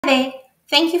Hey,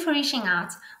 thank you for reaching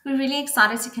out. We're really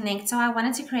excited to connect, so I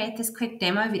wanted to create this quick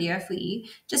demo video for you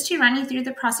just to run you through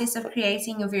the process of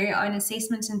creating your very own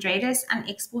assessment in Dradis and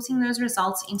exporting those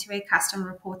results into a custom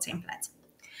report template.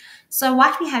 So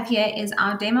what we have here is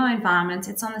our demo environment.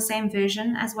 It's on the same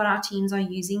version as what our teams are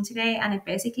using today, and it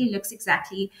basically looks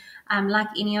exactly like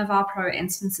any of our pro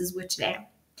instances would today.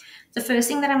 The first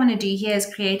thing that I'm going to do here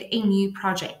is create a new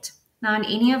project. Now, in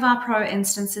any of our pro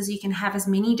instances, you can have as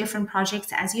many different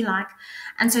projects as you like.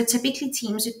 And so typically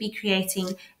teams would be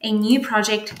creating a new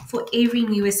project for every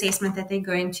new assessment that they're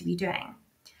going to be doing.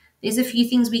 There's a few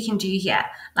things we can do here,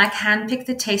 like handpick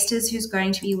the testers who's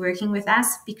going to be working with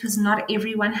us because not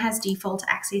everyone has default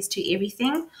access to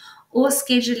everything, or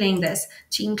scheduling this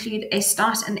to include a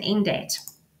start and end date,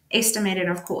 estimated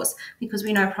of course, because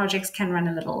we know projects can run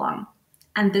a little long,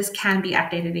 and this can be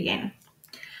updated again.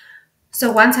 So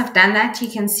once I've done that, you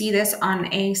can see this on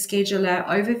a scheduler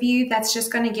overview. That's just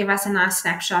going to give us a nice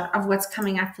snapshot of what's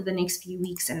coming up for the next few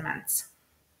weeks and months.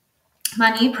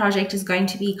 My new project is going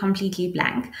to be completely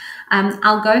blank.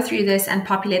 I'll go through this and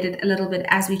populate it a little bit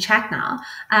as we chat now.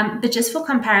 But just for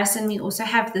comparison, we also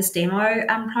have this demo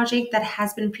project that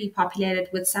has been pre-populated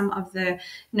with some of the,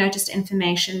 just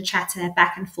information, chatter,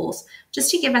 back and forth, just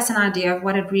to give us an idea of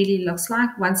what it really looks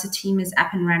like once a team is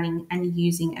up and running and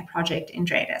using a project in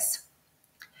Dradis.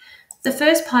 The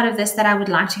first part of this that I would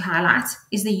like to highlight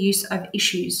is the use of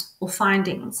issues or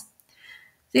findings.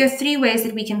 There are three ways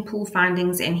that we can pull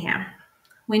findings in here.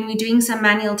 When we're doing some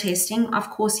manual testing,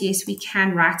 of course, yes, we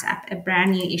can write up a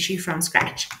brand new issue from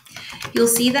scratch. You'll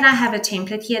see that I have a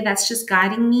template here that's just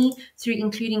guiding me through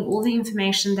including all the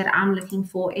information that I'm looking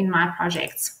for in my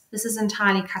projects. This is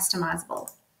entirely customizable.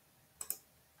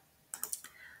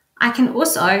 I can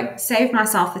also save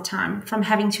myself the time from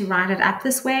having to write it up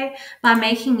this way by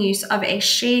making use of a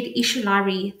shared issue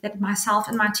library that myself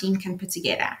and my team can put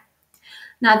together.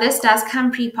 Now, this does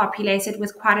come pre-populated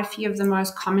with quite a few of the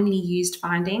most commonly used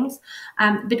findings,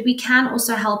 but we can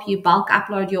also help you bulk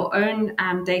upload your own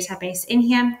database in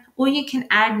here, or you can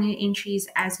add new entries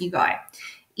as you go,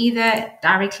 either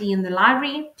directly in the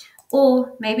library,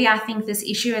 or maybe I think this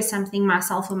issue is something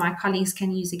myself or my colleagues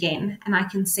can use again, and I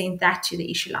can send that to the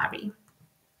issue library.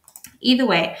 Either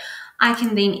way, I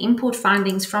can then import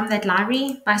findings from that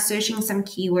library by searching some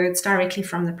keywords directly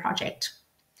from the project.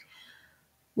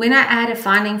 When I add a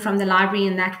finding from the library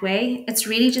in that way, it's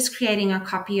really just creating a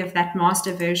copy of that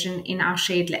master version in our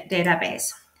shared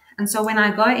database. And so when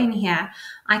I go in here,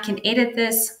 I can edit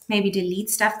this, maybe delete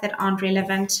stuff that aren't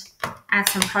relevant, add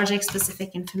some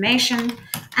project-specific information,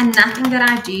 and nothing that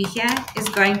I do here is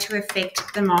going to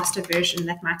affect the master version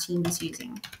that my team is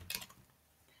using.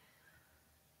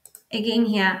 Again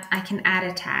here, I can add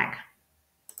a tag.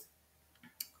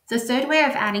 The third way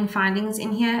of adding findings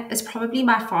in here is probably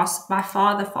by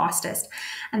far the fastest,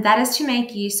 and that is to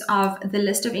make use of the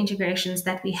list of integrations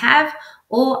that we have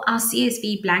or our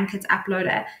CSV blanket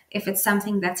uploader if it's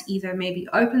something that's either maybe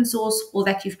open source or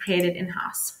that you've created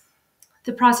in-house.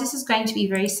 The process is going to be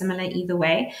very similar either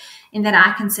way, in that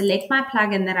I can select my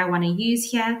plugin that I want to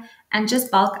use here and just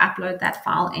bulk upload that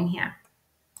file in here.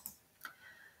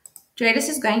 Dradis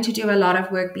is going to do a lot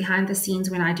of work behind the scenes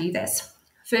when I do this.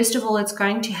 First of all, it's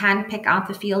going to hand pick out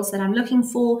the fields that I'm looking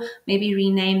for, maybe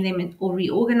rename them or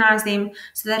reorganize them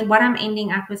so that what I'm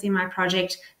ending up with in my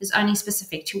project is only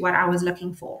specific to what I was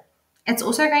looking for. It's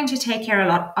also going to take care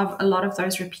of a lot of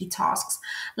those repeat tasks,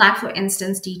 like for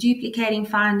instance, deduplicating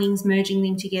findings, merging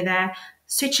them together,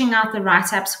 switching out the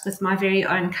write-ups with my very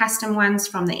own custom ones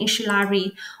from the issue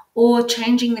library, or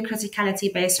changing the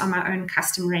criticality based on my own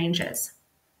custom ranges.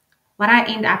 What I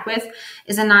end up with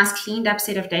is a nice cleaned up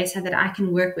set of data that I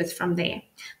can work with from there.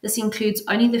 This includes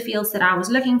only the fields that I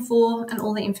was looking for and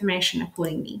all the information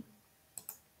accordingly.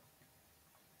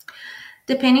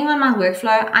 Depending on my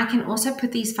workflow, I can also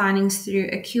put these findings through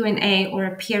a Q&A or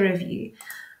a peer review.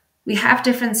 We have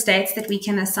different states that we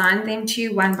can assign them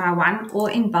to one by one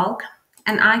or in bulk,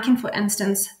 and I can, for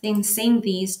instance, then send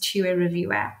these to a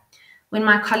reviewer. When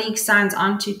my colleague signs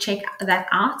on to check that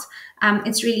out,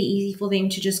 it's really easy for them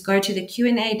to just go to the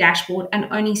Q&A dashboard and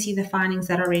only see the findings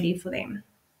that are ready for them.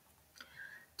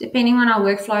 Depending on our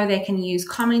workflow, they can use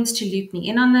comments to loop me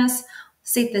in on this,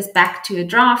 set this back to a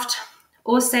draft,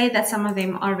 or say that some of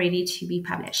them are ready to be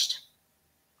published.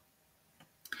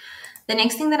 The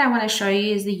next thing that I want to show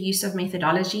you is the use of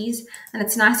methodologies, and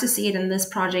it's nice to see it in this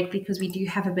project because we do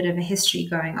have a bit of a history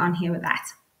going on here with that.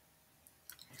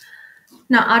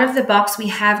 Now, out of the box, we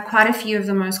have quite a few of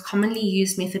the most commonly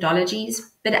used methodologies,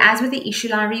 but as with the issue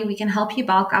library, we can help you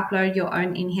bulk upload your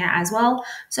own in here as well.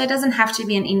 So it doesn't have to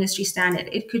be an industry standard.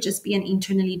 It could just be an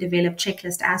internally developed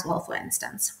checklist as well, for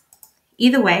instance.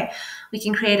 Either way, we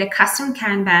can create a custom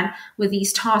Kanban with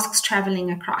these tasks traveling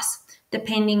across,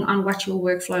 depending on what your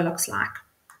workflow looks like.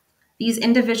 These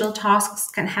individual tasks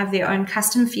can have their own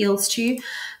custom fields too.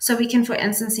 So we can, for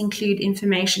instance, include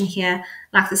information here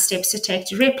like the steps to take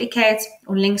to replicate,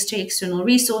 or links to external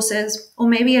resources, or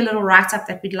maybe a little write-up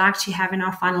that we'd like to have in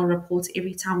our final reports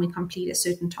every time we complete a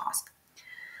certain task.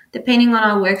 Depending on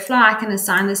our workflow, I can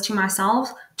assign this to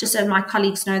myself just so my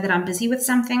colleagues know that I'm busy with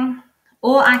something,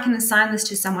 or I can assign this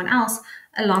to someone else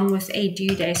along with a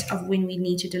due date of when we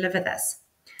need to deliver this.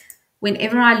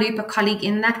 Whenever I loop a colleague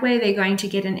in that way, they're going to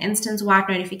get an instance-wide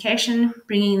notification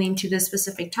bringing them to this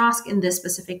specific task in this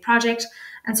specific project.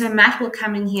 And so Matt will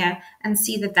come in here and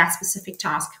see that that specific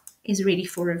task is ready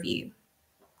for review.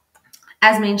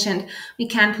 As mentioned, we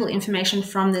can pull information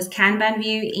from this Kanban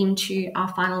view into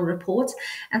our final report.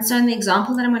 And so in the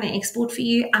example that I'm going to export for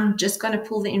you, I'm just going to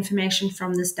pull the information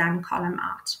from this done column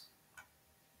out.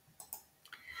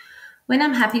 When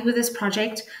I'm happy with this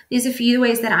project, there's a few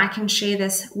ways that I can share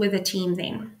this with a team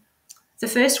then. The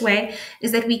first way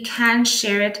is that we can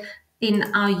share it in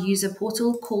our user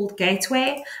portal called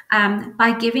Gateway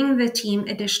by giving the team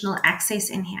additional access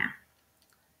in here.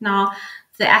 Now,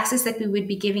 the access that we would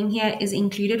be giving here is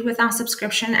included with our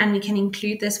subscription, and we can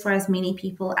include this for as many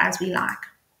people as we like.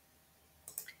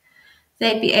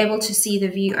 They'd be able to see the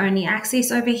view-only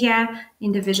access over here,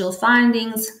 individual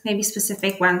findings, maybe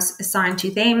specific ones assigned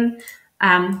to them,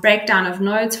 breakdown of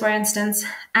nodes, for instance,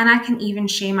 and I can even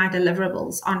share my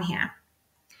deliverables on here.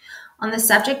 On the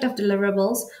subject of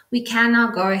deliverables, we can now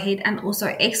go ahead and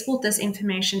also export this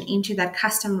information into that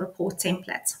custom report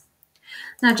template.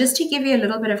 Now, just to give you a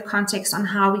little bit of context on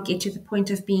how we get to the point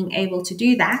of being able to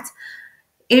do that,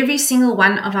 every single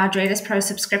one of our Dradis Pro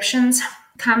subscriptions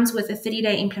comes with a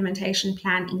 30-day implementation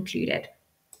plan included.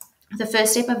 The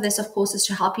first step of this, of course, is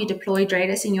to help you deploy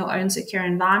Dradis in your own secure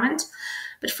environment.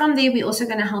 But from there, we're also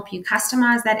going to help you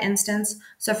customize that instance.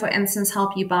 So for instance,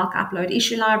 help you bulk upload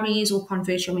issue libraries or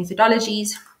convert your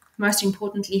methodologies. Most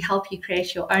importantly, help you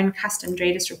create your own custom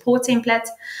Dradis report template.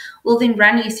 We'll then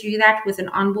run you through that with an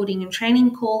onboarding and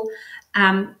training call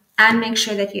and make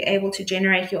sure that you're able to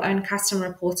generate your own custom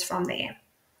reports from there.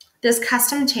 This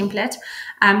custom template,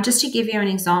 just to give you an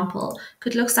example,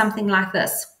 could look something like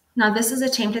this. Now, this is a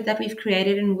template that we've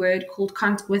created in Word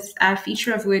with a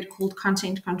feature of Word called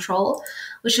Content Control,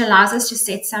 which allows us to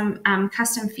set some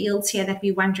custom fields here that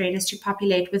we want Dradis to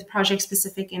populate with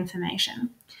project-specific information.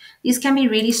 These can be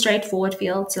really straightforward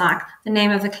fields like the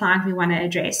name of the client we want to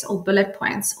address, or bullet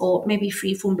points, or maybe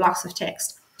free-form blocks of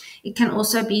text. It can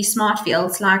also be smart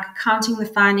fields like counting the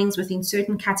findings within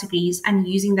certain categories and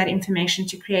using that information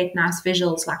to create nice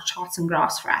visuals like charts and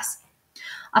graphs for us.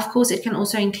 Of course, it can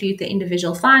also include the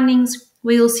individual findings,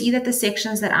 where you'll see that the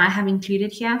sections that I have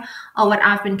included here are what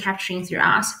I've been capturing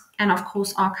throughout, and of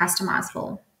course are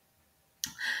customizable.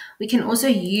 We can also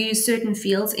use certain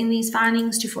fields in these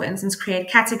findings to, for instance, create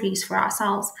categories for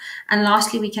ourselves. And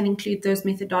lastly, we can include those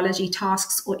methodology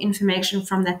tasks or information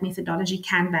from that methodology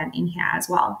Kanban in here as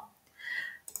well.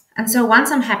 And so once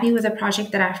I'm happy with the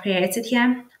project that I've created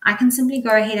here, I can simply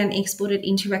go ahead and export it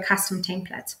into a custom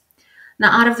template.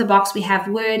 Now, out of the box, we have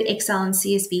Word, Excel, and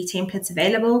CSV templates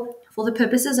available. For the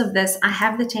purposes of this, I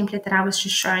have the template that I was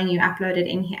just showing you uploaded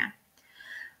in here.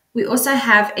 We also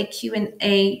have a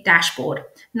Q&A dashboard.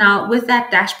 Now, with that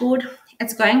dashboard,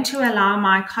 it's going to allow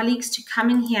my colleagues to come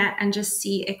in here and just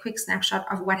see a quick snapshot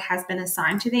of what has been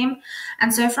assigned to them.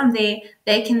 And so from there,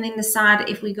 they can then decide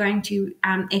if we're going to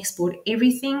export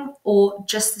everything or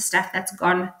just the stuff that's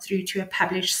gone through to a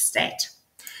published state.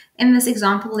 In this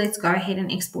example, let's go ahead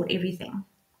and export everything.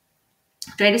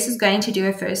 Dradis is going to do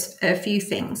a few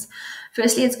things.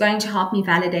 Firstly, it's going to help me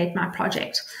validate my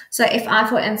project. So if I,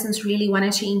 for instance, really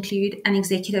wanted to include an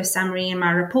executive summary in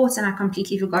my report and I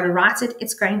completely forgot to write it,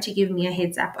 it's going to give me a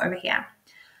heads up over here.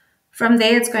 From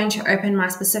there, it's going to open my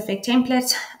specific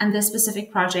template and this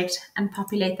specific project and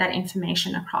populate that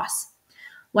information across.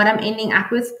 What I'm ending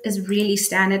up with is really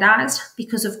standardized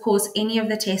because, of course, any of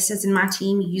the testers in my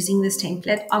team using this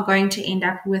template are going to end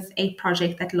up with a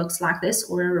project that looks like this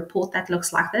or a report that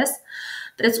looks like this.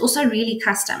 But it's also really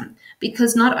custom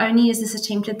because not only is this a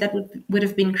template that would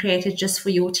have been created just for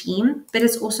your team, but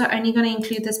it's also only going to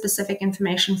include the specific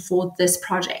information for this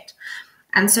project.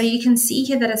 And so you can see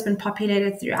here that it's been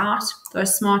populated throughout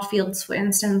those smart fields, for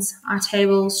instance, our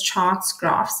tables, charts,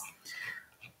 graphs,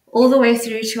 all the way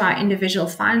through to our individual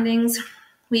findings,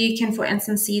 where you can, for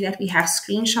instance, see that we have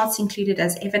screenshots included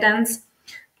as evidence,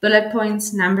 bullet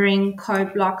points, numbering,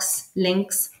 code blocks,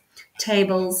 links,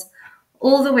 tables,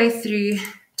 all the way through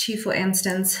to, for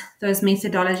instance, those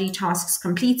methodology tasks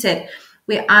completed,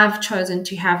 where I've chosen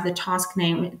to have the task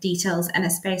name, details, and a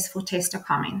space for tester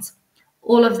comments.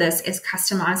 All of this is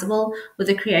customizable with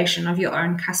the creation of your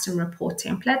own custom report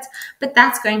template, but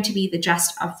that's going to be the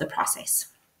gist of the process.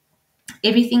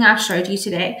 Everything I've showed you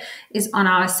today is on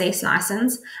our Assess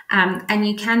license, and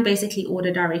you can basically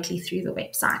order directly through the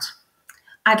website.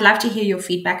 I'd love to hear your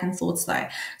feedback and thoughts though.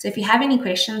 So if you have any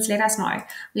questions, let us know.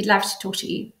 We'd love to talk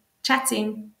to you. Chat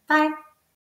soon. Bye.